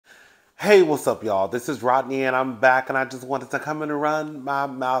Hey, what's up, y'all? This is Rodney, and I'm back, and I just wanted to come in and run my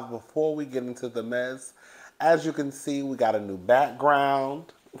mouth before we get into the mess. As you can see, we got a new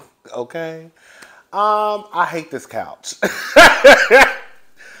background, okay? I hate this couch.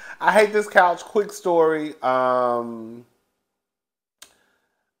 I hate this couch. Quick story. I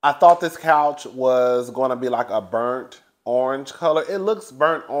thought this couch was going to be like a burnt orange color. It looks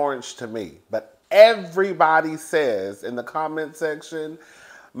burnt orange to me, but everybody says in the comment section,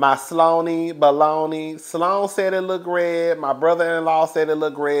 my Sloaney baloney. Sloan said it looked red. My brother-in-law said it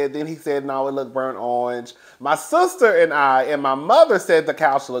looked red. Then he said, no, it looked burnt orange. My sister and I and my mother said the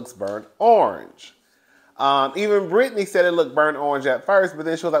couch looks burnt orange. Even Brittany said it looked burnt orange at first, but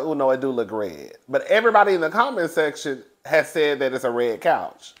then she was like, oh, no, it do look red. But everybody in the comment section has said that it's a red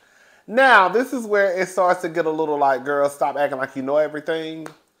couch. Now, this is where it starts to get a little like, girl, stop acting like you know everything.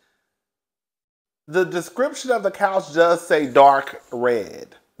 The description of the couch does say dark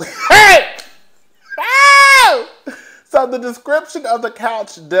red. Hey! Oh! So the description of the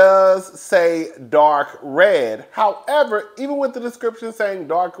couch does say dark red. However, even with the description saying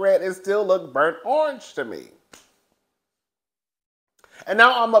dark red, it still looked burnt orange to me. And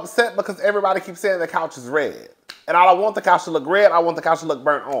now I'm upset because everybody keeps saying the couch is red. And I don't want the couch to look red, I want the couch to look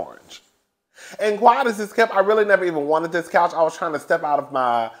burnt orange. And quiet as this kept, I really never even wanted this couch. I was trying to step out of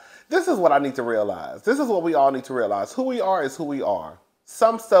my... This is what I need to realize. This is what we all need to realize. Who we are is who we are.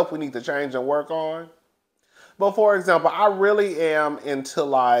 Some stuff we need to change and work on. But for example, I really am into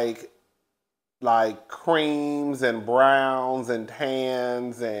like creams and browns and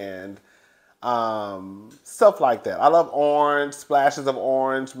tans and stuff like that. I love orange, splashes of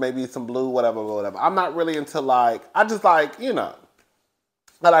orange, maybe some blue, whatever, whatever. I'm not really into like, I just like, you know,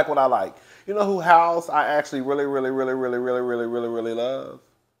 I like what I like. You know who house I actually really love?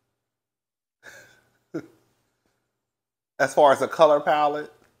 As far as a color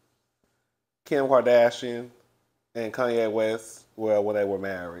palette, Kim Kardashian and Kanye West, well, when they were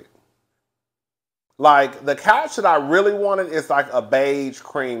married. Like, the couch that I really wanted is like a beige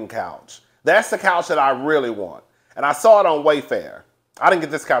cream couch. That's the couch that I really want. And I saw it on Wayfair. I didn't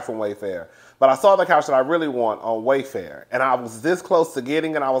get this couch from Wayfair, but I saw the couch that I really want on Wayfair. And I was this close to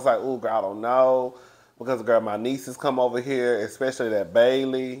getting it. I was like, ooh, girl, I don't know. Because, girl, my nieces come over here, especially that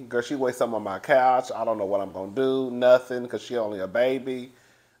Bailey. Girl, she weighs something on my couch. I don't know what I'm going to do. Nothing, because she only a baby.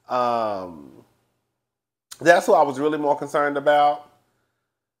 That's what I was really more concerned about.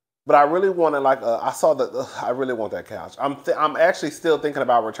 But I really wanted, like, I really want that couch. I'm actually still thinking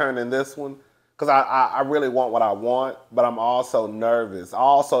about returning this one. Because I really want what I want. But I'm also nervous. I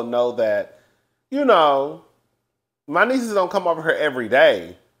also know that, you know, my nieces don't come over here every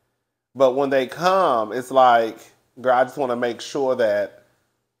day. But when they come, it's like, girl, I just want to make sure that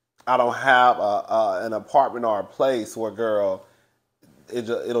I don't have an apartment or a place where, girl,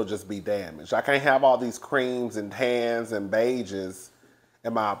 it'll just be damaged. I can't have all these creams and tans and beiges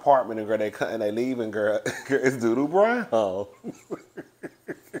in my apartment, and girl, they come and they leave, and girl, it's doodle brown.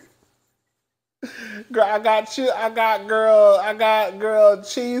 Girl, I got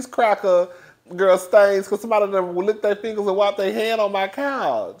cheese cracker, girl, stains because somebody of them lick their fingers and wipe their hand on my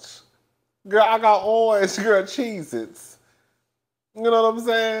couch. Girl, I got orange, girl, Cheez-Its. You know what I'm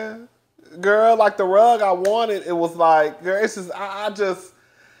saying? Girl, like the rug I wanted, it was like, girl, it's just,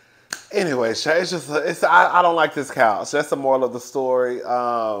 anyway, it's just, I don't like this couch. That's the moral of the story.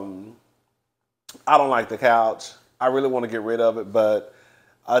 I don't like the couch. I really want to get rid of it, but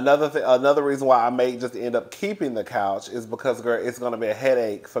another reason why I may just end up keeping the couch is because, girl, it's going to be a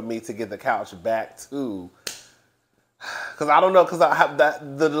headache for me to get the couch back to. Because I don't know, because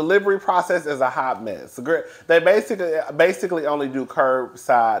the delivery process is a hot mess. They basically only do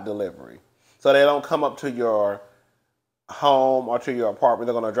curbside delivery. So they don't come up to your home or to your apartment.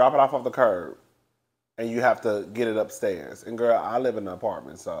 They're going to drop it off the curb. And you have to get it upstairs. And girl, I live in an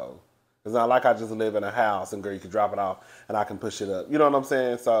apartment, so it's not like I just live in a house and girl, you can drop it off and I can push it up. You know what I'm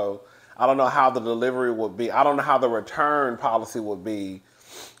saying? So I don't know how the delivery would be. I don't know how the return policy would be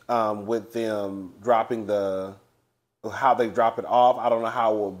with them dropping how they drop it off. I don't know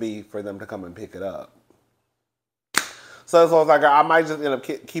how it will be for them to come and pick it up. So I was like, I might just end up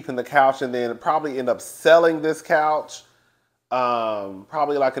keeping the couch and then probably end up selling this couch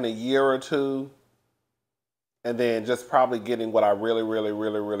probably like in a year or two. And then just probably getting what I really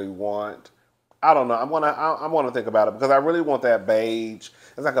want. I don't know. I'm gonna think about it because I really want that beige.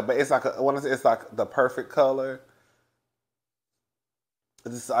 It's like the perfect color.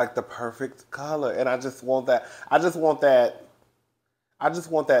 It's like the perfect color, and I just want that. I just want that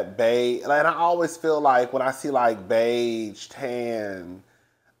beige. And I always feel like when I see like beige, tan,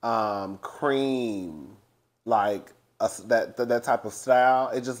 cream, like that type of style.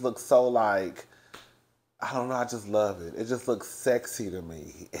 It just looks so like, I don't know, I just love it. It just looks sexy to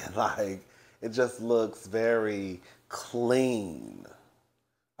me. And like, it just looks very clean.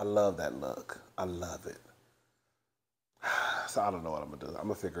 I love that look. I love it. So I don't know what I'm gonna do. I'm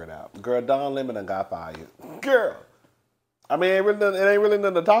gonna figure it out. Girl, Don Lemon done got fired. Girl. I mean, it ain't really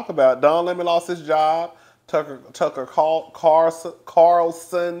nothing to talk about. Don Lemon lost his job. Tucker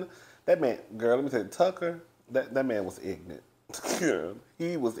Carlson. That man, girl, let me tell you, Tucker, that man was ignorant.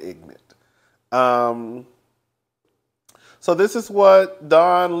 He was ignorant. So this is what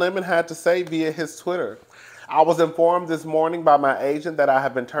Don Lemon had to say via his Twitter. I was informed this morning by my agent that I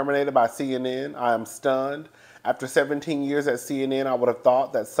have been terminated by CNN. I am stunned. After 17 years at CNN, I would have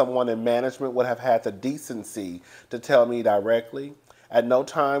thought that someone in management would have had the decency to tell me directly. At no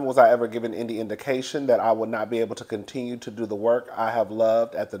time was I ever given any indication that I would not be able to continue to do the work I have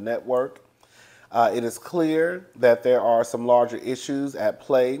loved at the network. It is clear that there are some larger issues at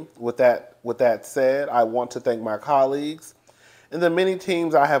play. With that said, I want to thank my colleagues and the many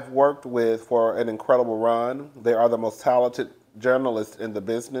teams I have worked with for an incredible run. They are the most talented journalists in the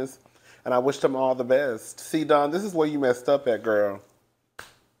business, and I wish them all the best. See, Don, this is where you messed up at, girl.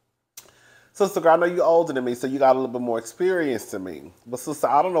 Sister, girl, I know you're older than me, so you got a little bit more experience than me. But sister,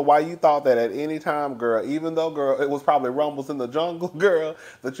 I don't know why you thought that at any time, girl, even though, girl, it was probably rumbles in the jungle, girl,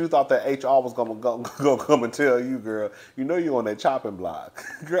 that you thought that HR was gonna come and tell you, girl. You know you're on that chopping block.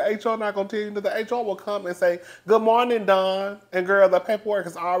 Girl, HR not gonna tell you that. The HR will come and say, good morning, Don. And girl, the paperwork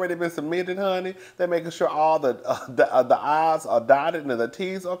has already been submitted, honey. They're making sure all the I's are dotted and the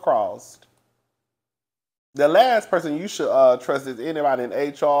T's are crossed. The last person you should trust is anybody in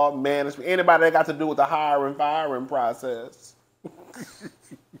HR, management, anybody that got to do with the firing process.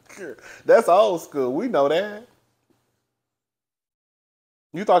 That's old school. We know that.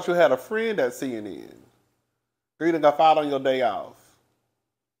 You thought you had a friend at CNN. You done got fired on your day off.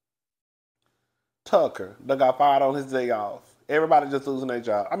 Tucker done got fired on his day off. Everybody just losing their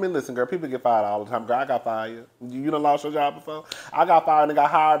job. I mean, listen, girl, people get fired all the time. Girl, I got fired. You done lost your job before? I got fired and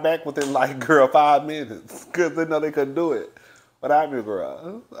got hired back within, like, girl, 5 minutes. Because they know they couldn't do it without me,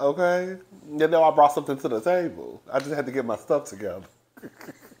 girl. Okay? You know I brought something to the table. I just had to get my stuff together. I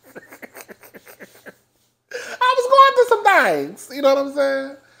was going through some things. You know what I'm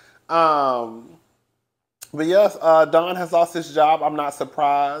saying? But yes, Don has lost his job. I'm not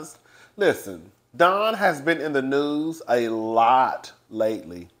surprised. Listen. Don has been in the news a lot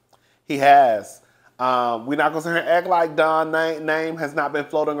lately. He has. We're not going to sit here and act like Don's name has not been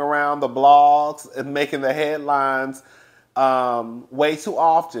floating around the blogs and making the headlines way too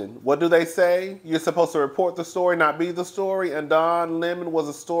often. What do they say? You're supposed to report the story, not be the story. And Don Lemon was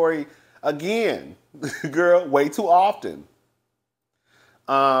a story again. Girl, way too often.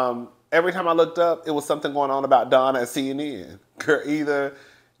 Every time I looked up, it was something going on about Don at CNN. Girl, either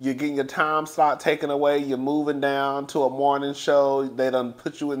you're getting your time slot taken away, you're moving down to a morning show, they done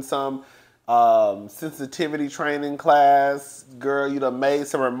put you in some sensitivity training class. Girl, you done made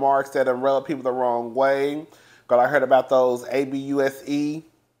some remarks that done rubbed people the wrong way. Girl, I heard about those ABUSE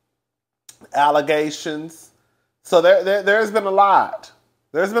allegations. So there's been a lot.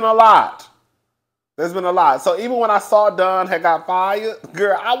 There's been a lot. There's been a lot. So even when I saw Don had got fired,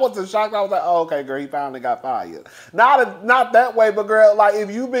 girl, I wasn't shocked. I was like, oh, okay, girl, he finally got fired. Not that way, but girl, like if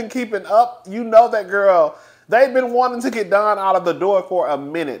you've been keeping up, you know that, girl, they've been wanting to get Don out of the door for a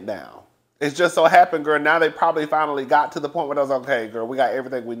minute now. It's just so happened, girl, now they probably finally got to the point where they was like, okay, girl, we got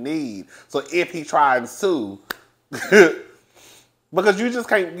everything we need. So if he try and sue, because you just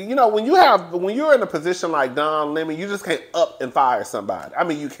can't, you know, when you're in a position like Don Lemon, you just can't up and fire somebody. I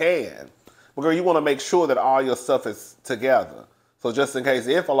mean, you can. But girl, you want to make sure that all your stuff is together. So just in case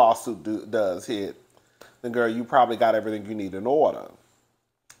if a lawsuit does hit, then girl, you probably got everything you need in order.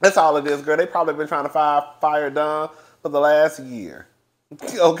 That's all it is, girl. They probably been trying to fire Don for the last year.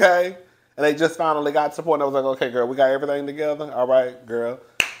 Okay? And they just finally got to the point. I was like, okay, girl, we got everything together. All right, girl,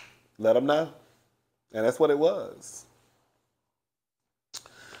 let them know. And that's what it was.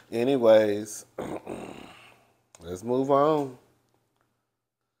 Anyways, let's move on.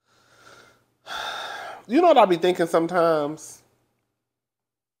 You know what I be thinking sometimes?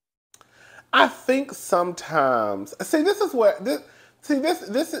 I think sometimes. See, this is where this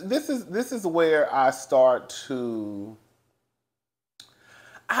is where I start to.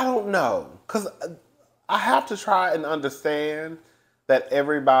 I don't know, because I have to try and understand that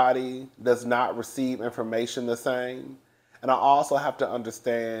everybody does not receive information the same, and I also have to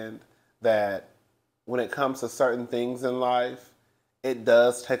understand that when it comes to certain things in life, it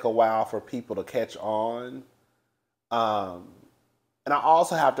does take a while for people to catch on. And I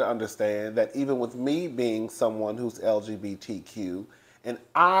also have to understand that even with me being someone who's LGBTQ, and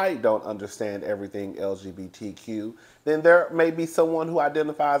I don't understand everything LGBTQ, then there may be someone who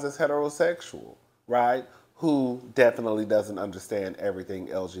identifies as heterosexual, right? Who definitely doesn't understand everything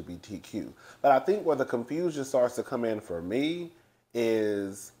LGBTQ. But I think where the confusion starts to come in for me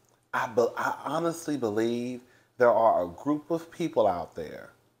is I honestly believe there are a group of people out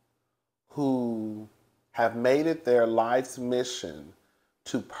there who have made it their life's mission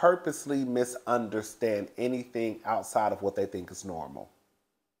to purposely misunderstand anything outside of what they think is normal.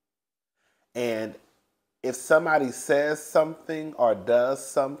 And if somebody says something or does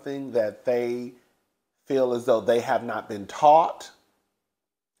something that they feel as though they have not been taught,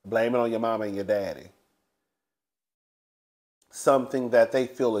 blame it on your mama and your daddy. Something that they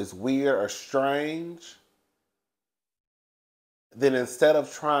feel is weird or strange, then instead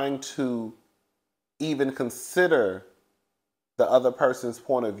of trying to even consider the other person's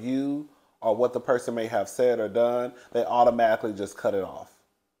point of view or what the person may have said or done, they automatically just cut it off.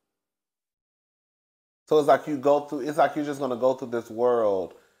 So it's like it's like you're just going to go through this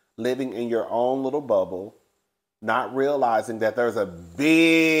world living in your own little bubble, not realizing that there's a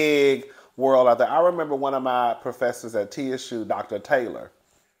big world out there. I remember one of my professors at TSU, Dr. Taylor.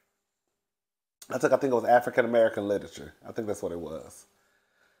 I think it was African American literature. I think that's what it was.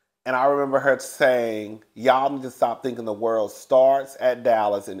 And I remember her saying, y'all need to stop thinking the world starts at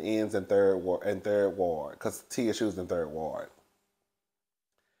Dallas and ends in Third Ward, because TSU is in Third Ward.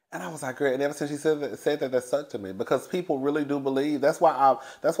 And I was like, great. And ever since she said that stuck to me, because people really do believe. That's why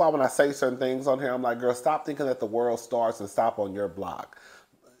when I say certain things on here, I'm like, girl, stop thinking that the world starts and stop on your block.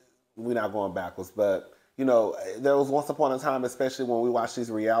 We're not going backwards, but you know, there was once upon a time, especially when we watch these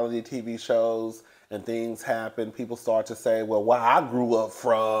reality TV shows and things happen, people start to say, well, where I grew up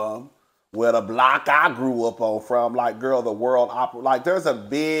from, where the block I grew up on from, like, girl, the world, like, there's a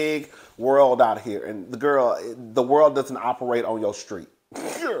big world out here, and the world doesn't operate on your street.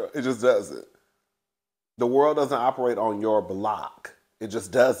 It just doesn't. The world doesn't operate on your block. It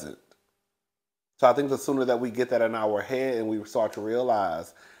just doesn't. So I think the sooner that we get that in our head and we start to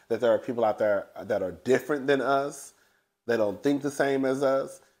realize that there are people out there that are different than us, they don't think the same as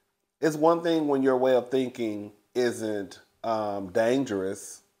us. It's one thing when your way of thinking isn't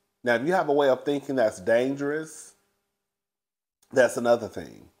dangerous. Now, if you have a way of thinking that's dangerous, that's another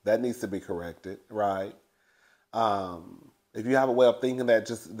thing. That needs to be corrected, right? If you have a way of thinking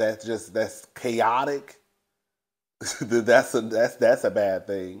that's chaotic, that's a bad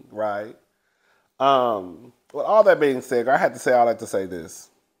thing, right? With all that being said, I had to say, I like to say this.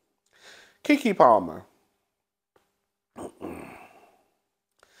 Keke Palmer.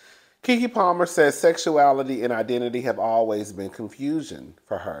 Keke Palmer says sexuality and identity have always been confusion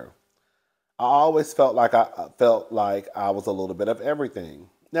for her. I always felt like I was a little bit of everything.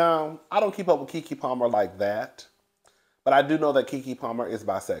 Now, I don't keep up with Keke Palmer like that, but I do know that Keke Palmer is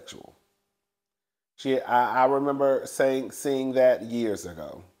bisexual. I remember seeing that years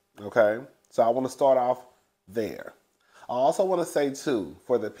ago. Okay, so I want to start off there. I also want to say too,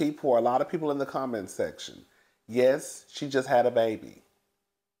 for a lot of people in the comments section, yes, she just had a baby.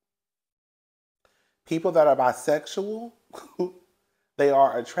 People that are bisexual, they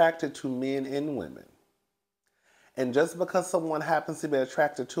are attracted to men and women. And just because someone happens to be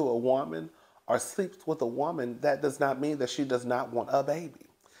attracted to a woman or sleeps with a woman, that does not mean that she does not want a baby.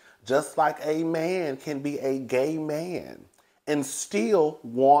 Just like a man can be a gay man and still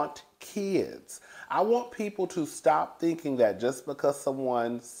want kids. I want people to stop thinking that just because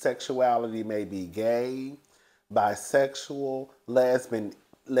someone's sexuality may be gay, bisexual, lesbian,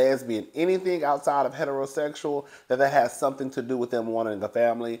 anything outside of heterosexual, that has something to do with them wanting a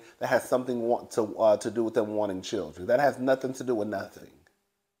family, that has something to do with them wanting children. That has nothing to do with nothing.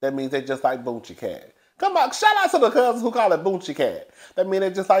 That means they just like Boochie Cat. Come on, shout out to the cousins who call it Boochie Cat. That means they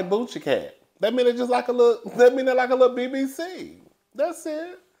just like Boochie Cat. That means they just like a little. That means they're like a little BBC. That's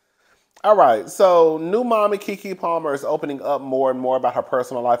it. All right. So, new mommy Keke Palmer is opening up more and more about her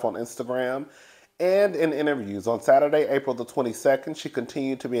personal life on Instagram and in interviews. On Saturday, April the 22nd, she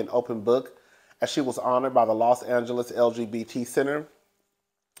continued to be an open book as she was honored by the Los Angeles LGBT Center.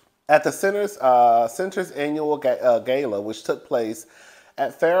 At the center's annual gala, which took place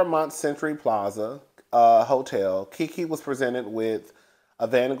at Fairmont Century Plaza Hotel, Keke was presented with a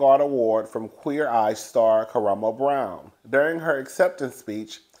Vanguard Award from Queer Eye star Karamo Brown. During her acceptance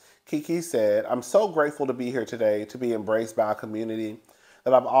speech, Keke said, "I'm so grateful to be here today, to be embraced by a community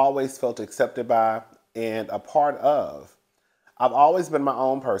that I've always felt accepted by and a part of. I've always been my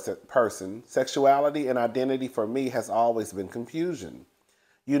own person. Sexuality and identity for me has always been confusion.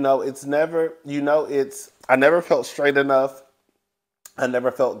 I never felt straight enough I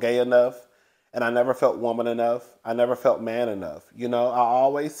never felt gay enough, and I never felt woman enough. I never felt man enough. You know, I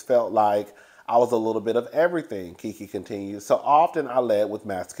always felt like I was a little bit of everything, Keke continues. So often I led with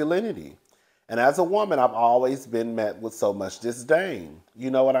masculinity. And as a woman, I've always been met with so much disdain.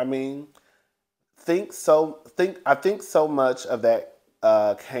 You know what I mean? I think so much of that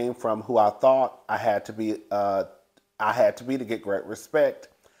came from who I thought I had to be. I had to be to get great respect,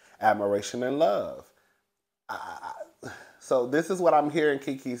 admiration, and love. So this is what I'm hearing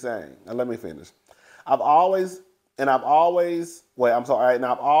Keke saying. And let me finish. I've always, and I've always, wait, I'm sorry, and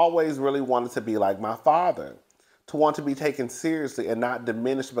I've always really wanted to be like my father, to want to be taken seriously and not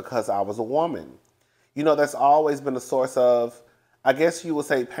diminished because I was a woman. You know, that's always been a source of, I guess you would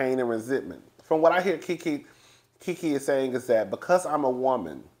say, pain and resentment. From what I hear Keke is saying is that because I'm a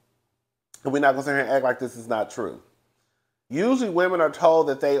woman, and we're not going to sit here and act like this is not true. Usually women are told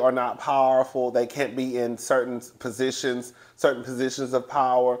that they are not powerful, they can't be in certain positions of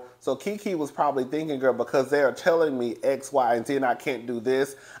power. So Keke was probably thinking, girl, because they are telling me X, Y, and Z and I can't do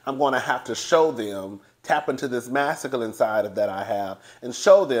this, I'm going to have to show them, tap into this masculine side of that I have, and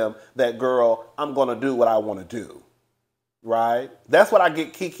show them that, girl, I'm going to do what I want to do. Right? That's what I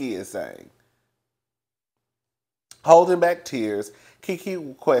get Keke is saying. Holding back tears,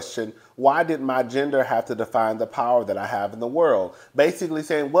 Keke questioned, why did my gender have to define the power that I have in the world? Basically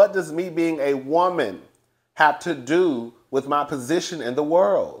saying, what does me being a woman have to do with my position in the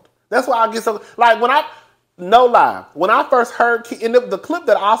world? That's why I get so, like no lie, when I first heard, and the clip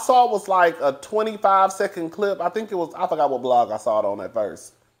that I saw was like a 25-second clip. I think it was, I forgot what blog I saw it on at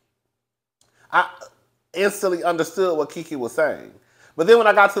first. I instantly understood what Keke was saying. But then when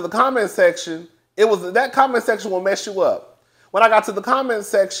I got to the comment section, that comment section will mess you up. When I got to the comment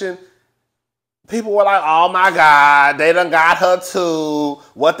section, people were like, oh my God, they done got her too.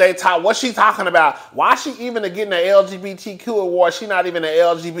 What's she talking about? Why is she even getting an LGBTQ award? She not even an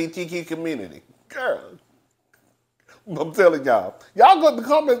LGBTQ community. Girl, I'm telling y'all. Y'all go,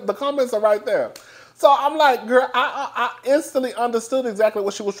 the comments are right there. So I'm like, girl, I instantly understood exactly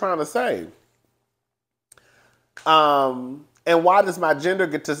what she was trying to say. And why does my gender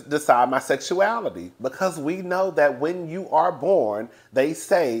get to decide my sexuality? Because we know that when you are born, they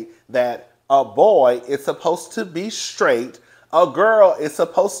say that a boy is supposed to be straight, a girl is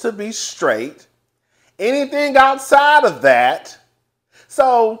supposed to be straight, anything outside of that.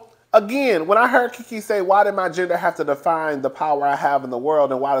 So again, when I heard Keke say, why did my gender have to define the power I have in the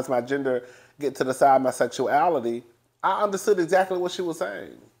world, and why does my gender get to decide my sexuality, I understood exactly what she was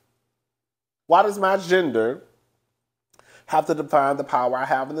saying. Why does my gender have to define the power I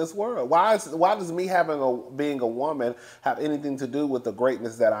have in this world? Why does me being a woman have anything to do with the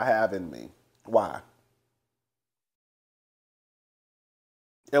greatness that I have in me? Why?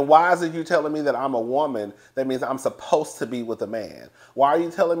 And why is it you telling me that I'm a woman, that means I'm supposed to be with a man? Why are you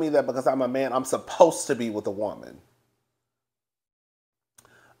telling me that because I'm a man, I'm supposed to be with a woman?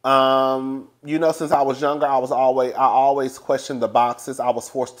 You know, since I was younger, I always questioned the boxes I was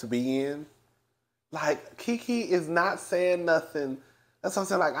forced to be in. Like, Keke is not saying nothing. That's what I'm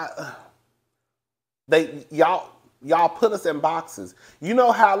saying. Like, y'all put us in boxes. You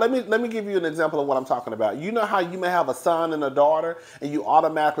know how? Let me give you an example of what I'm talking about. You know how you may have a son and a daughter, and you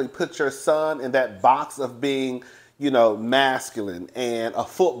automatically put your son in that box of being, you know, masculine and a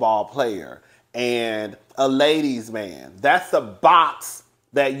football player and a ladies' man. That's the box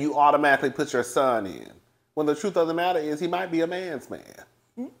that you automatically put your son in. When the truth of the matter is, he might be a man's man.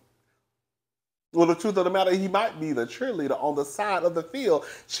 Well, the truth of the matter, he might be the cheerleader on the side of the field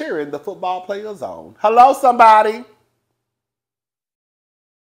cheering the football players on. Hello, somebody.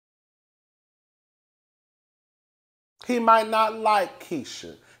 He might not like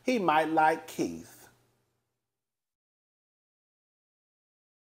Keisha. He might like Keith.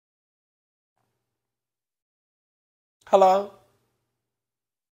 Hello?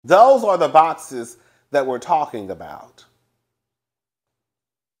 Those are the boxes that we're talking about.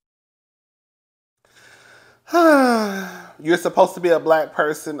 You're supposed to be a black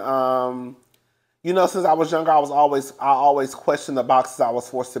person. You know, since I was younger, I always questioned the boxes I was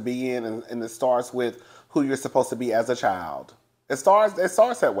forced to be in, and it starts with who you're supposed to be as a child. It starts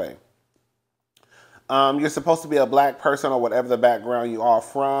that way. You're supposed to be a black person or whatever the background you are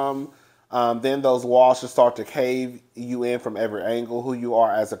from. Then those walls should start to cave you in from every angle. Who you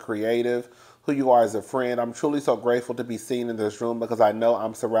are as a creative, who you are as a friend. I'm truly so grateful to be seen in this room because I know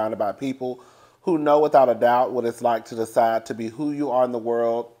I'm surrounded by people who know without a doubt what it's like to decide to be who you are in the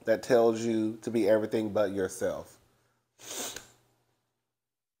world that tells you to be everything but yourself.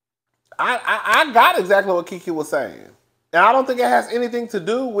 I got exactly what Keke was saying. And I don't think it has anything to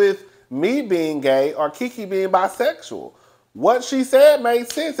do with me being gay or Keke being bisexual. what she said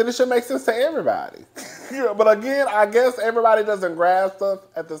made sense, and it should make sense to everybody. But again, I guess everybody doesn't grasp stuff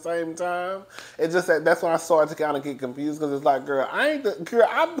at the same time. It's just that's when I started to kind of get confused because it's like, girl, I'm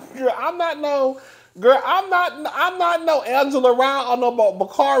not no Angela Ryan or no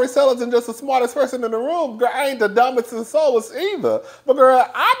Bakari Sellers and just the smartest person in the room. Girl, I ain't the dumbest and slowest either. But girl,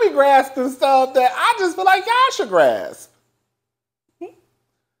 I be grasping stuff that I just feel like y'all should grasp.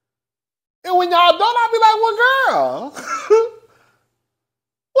 And when y'all don't, I be like, well, girl,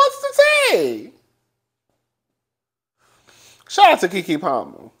 what's the tea? Shout out to Keke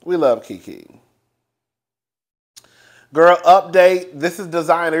Palmer. We love Keke. Girl, update. This is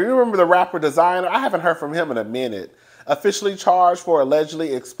Desiigner. You remember the rapper Desiigner? I haven't heard from him in a minute. Officially charged for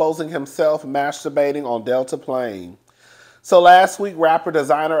allegedly exposing himself masturbating on Delta plane. So last week, rapper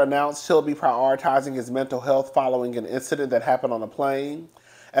Desiigner announced he'll be prioritizing his mental health following an incident that happened on a plane.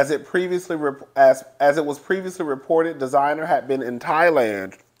 As it was previously reported, Desiigner had been in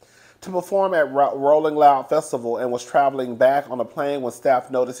Thailand to perform at Rolling Loud Festival and was traveling back on a plane when staff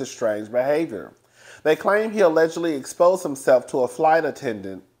noticed his strange behavior. They claim he allegedly exposed himself to a flight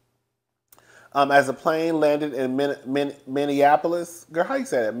attendant as the plane landed in Minneapolis. Girl, how you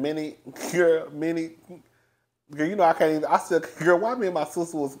say that? Girl, you know I can't even. Girl, why me and my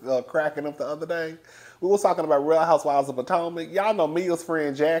sister was cracking up the other day? We was talking about Real Housewives of Potomac. Y'all know Mia's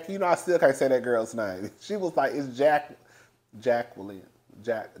friend Jackie. You know I still can't say that girl's name. She was like, it's Jacqueline.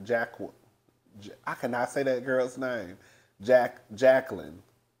 I cannot say that girl's name. Jacqueline.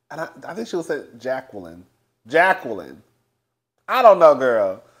 And I think she was saying Jacqueline. I don't know,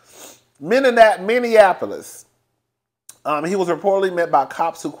 girl. Minneapolis. He was reportedly met by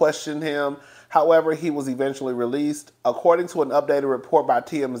cops who questioned him. However, he was eventually released. According to an updated report by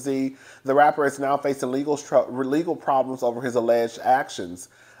TMZ, the rapper is now facing legal problems over his alleged actions.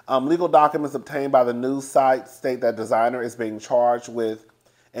 Legal documents obtained by the news site state that Desiigner is being charged with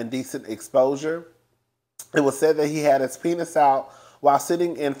indecent exposure. It was said that he had his penis out while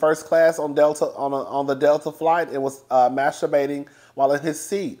sitting in first class on the Delta flight and was masturbating while in his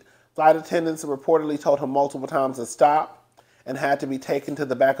seat. Flight attendants reportedly told him multiple times to stop and had to be taken to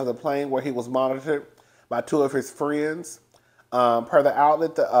the back of the plane where he was monitored by two of his friends. Per the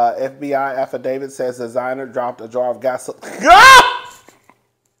outlet, the FBI affidavit says Desiigner dropped a jar of gasoline.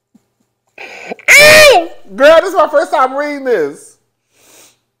 Girl, this is my first time reading this.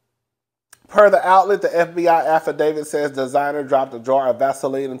 Per the outlet, the FBI affidavit says Desiigner dropped a jar of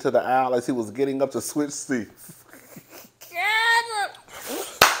Vaseline into the aisle as he was getting up to switch seats.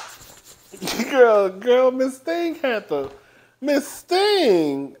 Girl, Miss Sting had to. Miss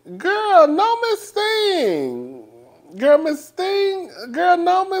Sting. Girl, no Miss Sting. Girl, Miss Sting. Girl,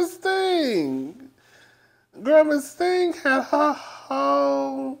 no Miss Sting. Girl, Miss Sting had her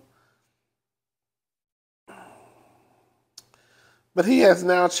whole. But he has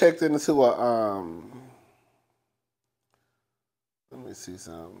now checked into a, let me see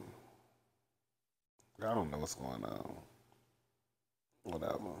something. I don't know what's going on.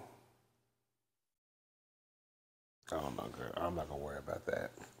 Whatever. I don't know, girl. I'm not gonna worry about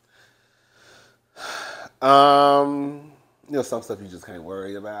that. You know, some stuff you just can't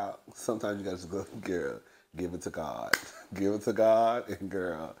worry about. Sometimes you gotta just go, girl, give it to God. Give it to God, and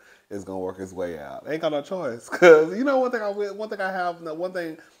girl, it's gonna work its way out. Ain't got no choice. Cause you know one thing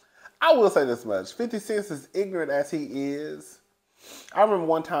I will say this much. 50 Cent is ignorant as he is. I remember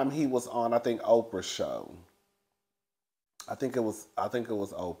one time he was on, I think, Oprah's show. I think it was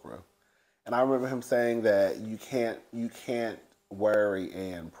Oprah. And I remember him saying that you can't worry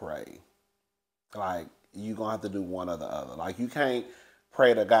and pray. Like, you're going to have to do one or the other. Like, you can't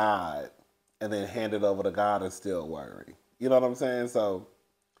pray to God and then hand it over to God and still worry. You know what I'm saying? So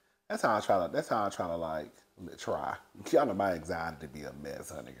that's how I try to like try. Y'all know my anxiety to be a mess,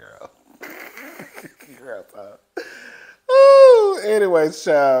 honey girl. Girl, ooh, anyways,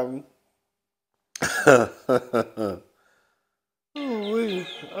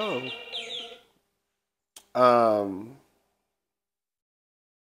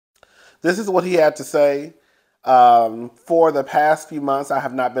 this is what he had to say. For the past few months, I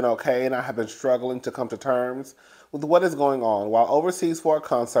have not been okay, and I have been struggling to come to terms with what is going on. While overseas for a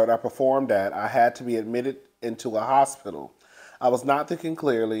concert I performed at, I had to be admitted into a hospital. I was not thinking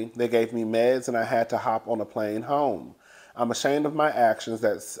clearly. They gave me meds, and I had to hop on a plane home. I'm ashamed of my actions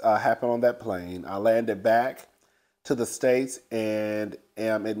that happened on that plane. I landed back to the States and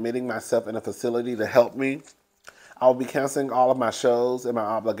am admitting myself in a facility to help me. I'll be canceling all of my shows and my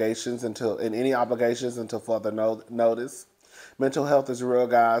obligations until further notice. Mental health is real,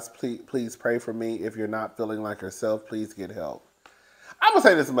 guys. Please pray for me. If you're not feeling like yourself, please get help. I'm gonna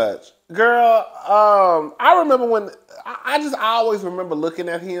say this much, girl. I remember when I always remember looking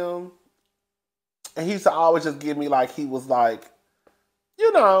at him, and he used to always just give me like he was like,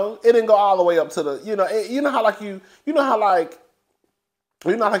 it didn't go all the way up to the, you know how like you know how like.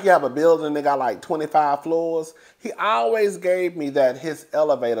 You know, like you have a building that got like 25 floors. He always gave me that his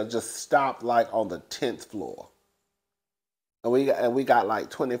elevator just stopped like on the 10th floor, and we got like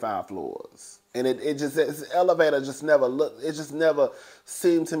 25 floors. And his elevator just never looked. It just never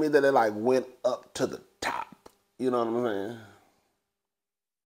seemed to me that it like went up to the top. You know what I'm saying?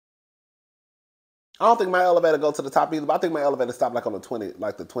 I don't think my elevator go to the top either, but I think my elevator stopped like on the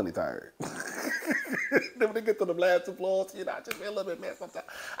 23rd. Then when they get to the last two floors, I just be a little bit mess sometimes.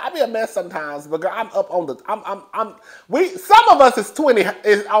 I be a mess sometimes, but girl, I'm up on the some of us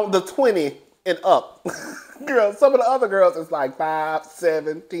is on the 20 and up. Girl, some of the other girls is like 5,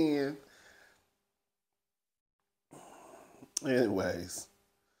 7, 10. Anyways.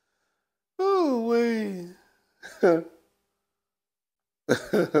 Ooh wee.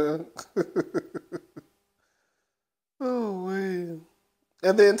 Oh, man.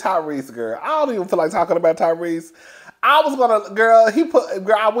 And then Tyrese, girl. I don't even feel like talking about Tyrese. I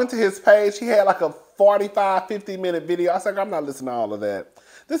went to his page. He had like a 45, 50-minute video. I said, I'm not listening to all of that.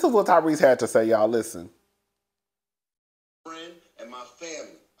 This is what Tyrese had to say, y'all. Listen. Friend and my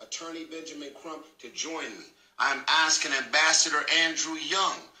family, Attorney Benjamin Crump, to join me. I'm asking Ambassador Andrew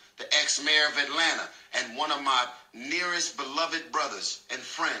Young, the ex-mayor of Atlanta, and one of my nearest beloved brothers and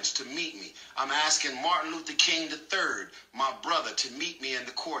friends to meet me. I'm asking Martin Luther King III, my brother, to meet me in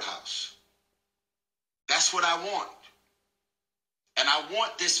the courthouse. That's what I want. And I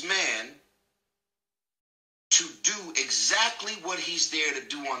want this man to do exactly what he's there to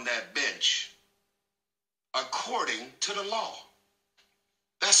do on that bench, according to the law.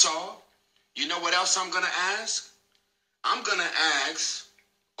 That's all. You know what else I'm going to ask? I'm going to ask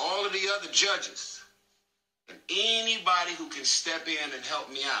all of the other judges and anybody who can step in and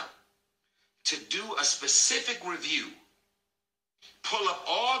help me out to do a specific review, pull up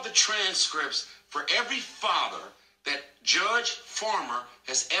all the transcripts for every father that Judge Farmer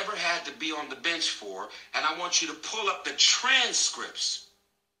has ever had to be on the bench for, and I want you to pull up the transcripts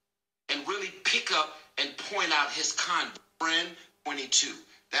and really pick up and point out his conduct. Friend 22.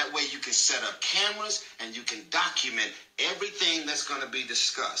 That way you can set up cameras and you can document everything that's going to be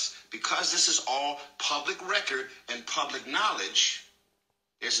discussed. Because this is all public record and public knowledge,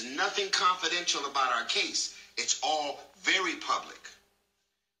 there's nothing confidential about our case. It's all very public.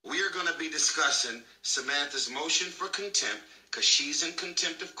 We are going to be discussing Samantha's motion for contempt because she's in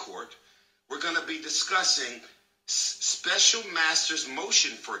contempt of court. We're going to be discussing Special Master's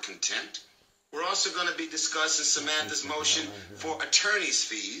motion for contempt. We're also going to be discussing Samantha's motion for attorney's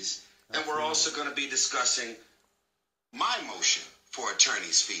fees. And we're also going to be discussing my motion for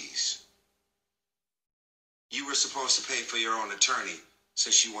attorney's fees. You were supposed to pay for your own attorney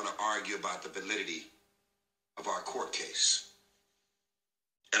since you want to argue about the validity of our court case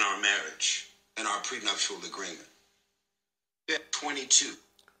and our marriage and our prenuptial agreement. 22.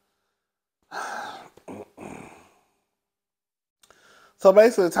 So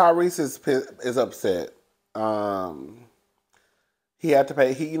basically, Tyrese is upset. He had to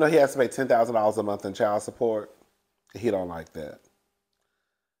pay. He has to pay $10,000 a month in child support. He don't like that.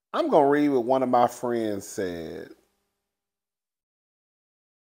 I'm gonna read what one of my friends said.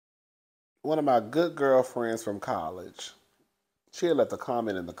 One of my good girlfriends from college. She had left a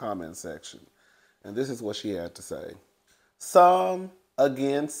comment in the comment section, and this is what she had to say: some,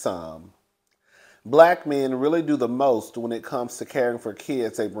 again, some. Black men really do the most when it comes to caring for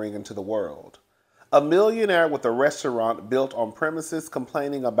kids they bring into the world. A millionaire with a restaurant built on premises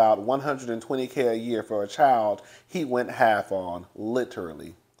complaining about $120K a year for a child he went half on,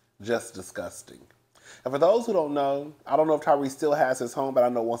 literally. Just disgusting. And for those who don't know, I don't know if Tyrese still has his home, but I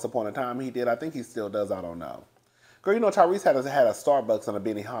know once upon a time he did. I think he still does, I don't know. Girl, Tyrese had a Starbucks and a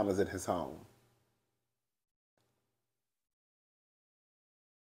Benihana's in his home.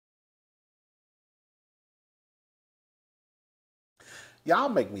 Y'all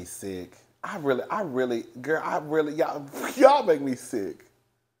make me sick. Y'all make me sick.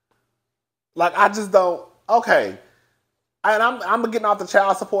 Like, I just don't, okay. And I'm getting off the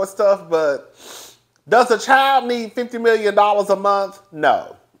child support stuff, but does a child need $50 million a month?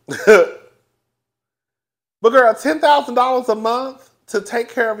 No. But girl, $10,000 a month to take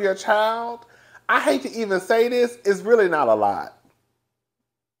care of your child, I hate to even say this, it's really not a lot.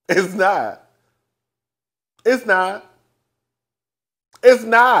 It's not. It's not. It's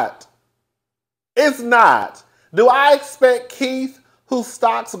not. It's not. Do I expect Keith, who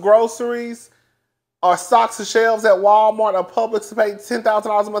stocks groceries, Are stocks and shelves at Walmart or Publix to pay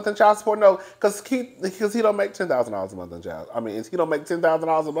 $10,000 a month in child support? No, because he don't make $10,000 a month in child. I mean, he don't make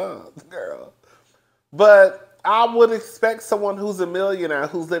 $10,000 a month, girl. But I would expect someone who's a millionaire,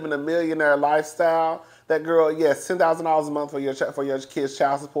 who's living a millionaire lifestyle, that girl, yes, $10,000 a month for your kids'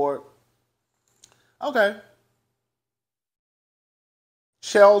 child support. Okay.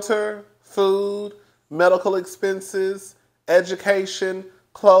 Shelter, food, medical expenses, education,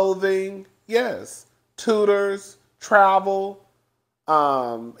 clothing, yes. Tutors, travel,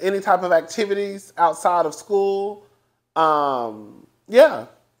 any type of activities outside of school. Yeah.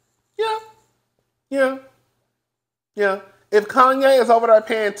 If Kanye is over there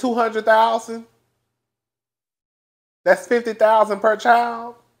paying $200,000, that's $50,000 per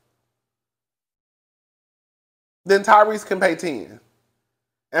child, then Tyrese can pay 10.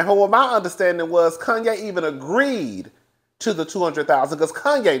 And from what my understanding was, Kanye even agreed to the $200,000 because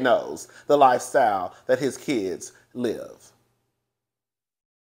Kanye knows the lifestyle that his kids live.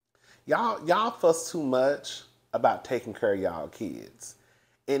 Y'all fuss too much about taking care of y'all kids.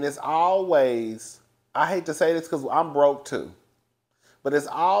 And it's always, I hate to say this because I'm broke too, but it's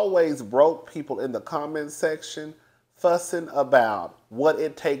always broke people in the comment section fussing about what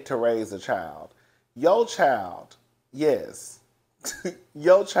it takes to raise a child. Your child, yes.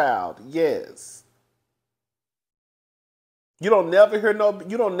 Your child, yes. You don't never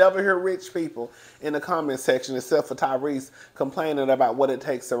hear rich people in the comment section except for Tyrese complaining about what it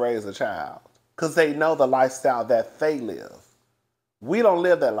takes to raise a child. Because they know the lifestyle that they live. We don't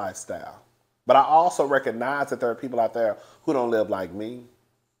live that lifestyle. But I also recognize that there are people out there who don't live like me.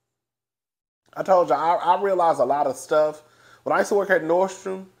 I told you, I realized a lot of stuff. When I used to work at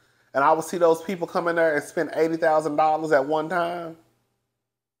Nordstrom, and I would see those people come in there and spend $80,000 at one time.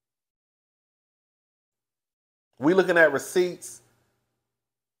 We looking at receipts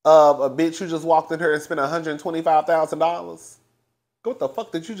of a bitch who just walked in here and spent $125,000. What the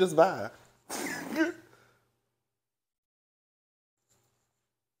fuck did you just buy?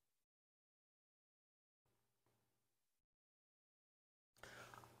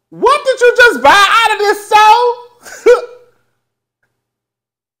 What did you just buy out of this soul?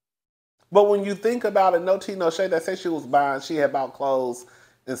 But when you think about it, no tea, no shade, that said she had bought clothes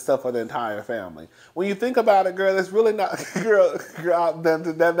and stuff for the entire family. When you think about it, girl, it's really not, girl,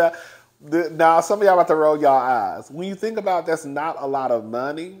 now some of y'all about to roll y'all eyes. When you think about it, that's not a lot of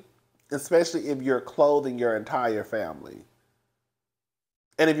money, especially if you're clothing your entire family.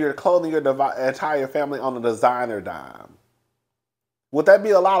 And if you're clothing your entire family on a designer dime. Would that be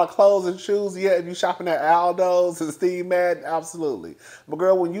a lot of clothes and shoes? Yeah, if you're shopping at Aldo's and Steve Madden, absolutely. But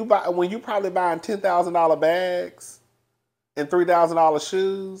girl, when you probably buying $10,000 bags and $3,000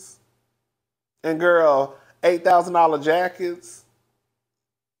 shoes, and girl, $8,000 jackets.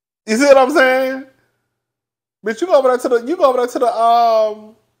 You see what I'm saying? But you go over there to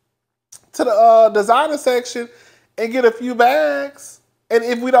the designer section and get a few bags. And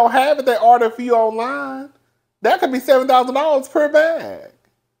if we don't have it, they order for you online. That could be $7,000 per bag.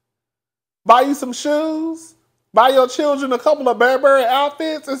 Buy you some shoes. Buy your children a couple of Burberry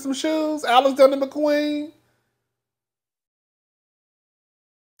outfits and some shoes. Alexander McQueen.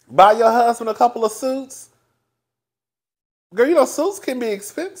 Buy your husband a couple of suits. Girl, you know suits can be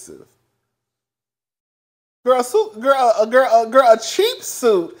expensive. Girl, a cheap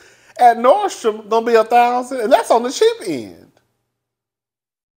suit at Nordstrom gonna be $1,000, and that's on the cheap end.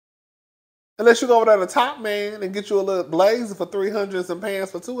 Unless you go over there to Top Man and get you a little blazer for $300 and some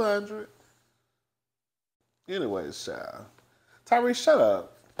pants for $200. Anyways, child. Tyrese, shut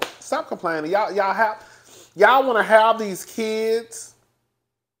up. Stop complaining. Y'all want to have these kids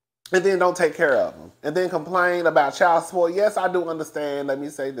and then don't take care of them. And then complain about child support. Yes, I do understand. Let me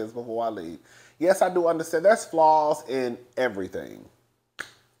say this before I leave. Yes, I do understand. There's flaws in everything.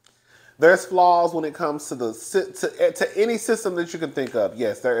 There's flaws when it comes to any system that you can think of.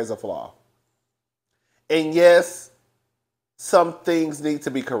 Yes, there is a flaw. And yes, some things need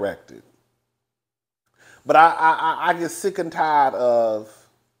to be corrected. But I get sick and tired of,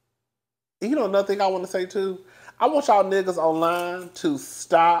 you know, another thing I want to say too. I want y'all niggas online to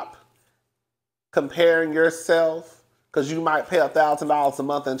stop comparing yourself, because you might pay $1,000 a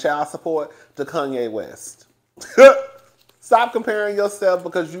month in child support, to Kanye West. Stop comparing yourself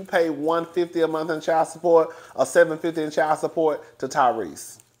because you pay $150 a month in child support or $750 in child support to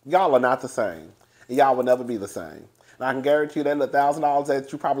Tyrese. Y'all are not the same. And y'all will never be the same. And I can guarantee you that little $1,000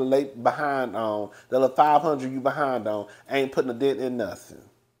 that you probably late behind on, that little $500 you behind on, ain't putting a dent in nothing.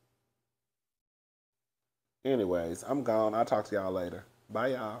 Anyways, I'm gone. I'll talk to y'all later. Bye,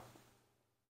 y'all.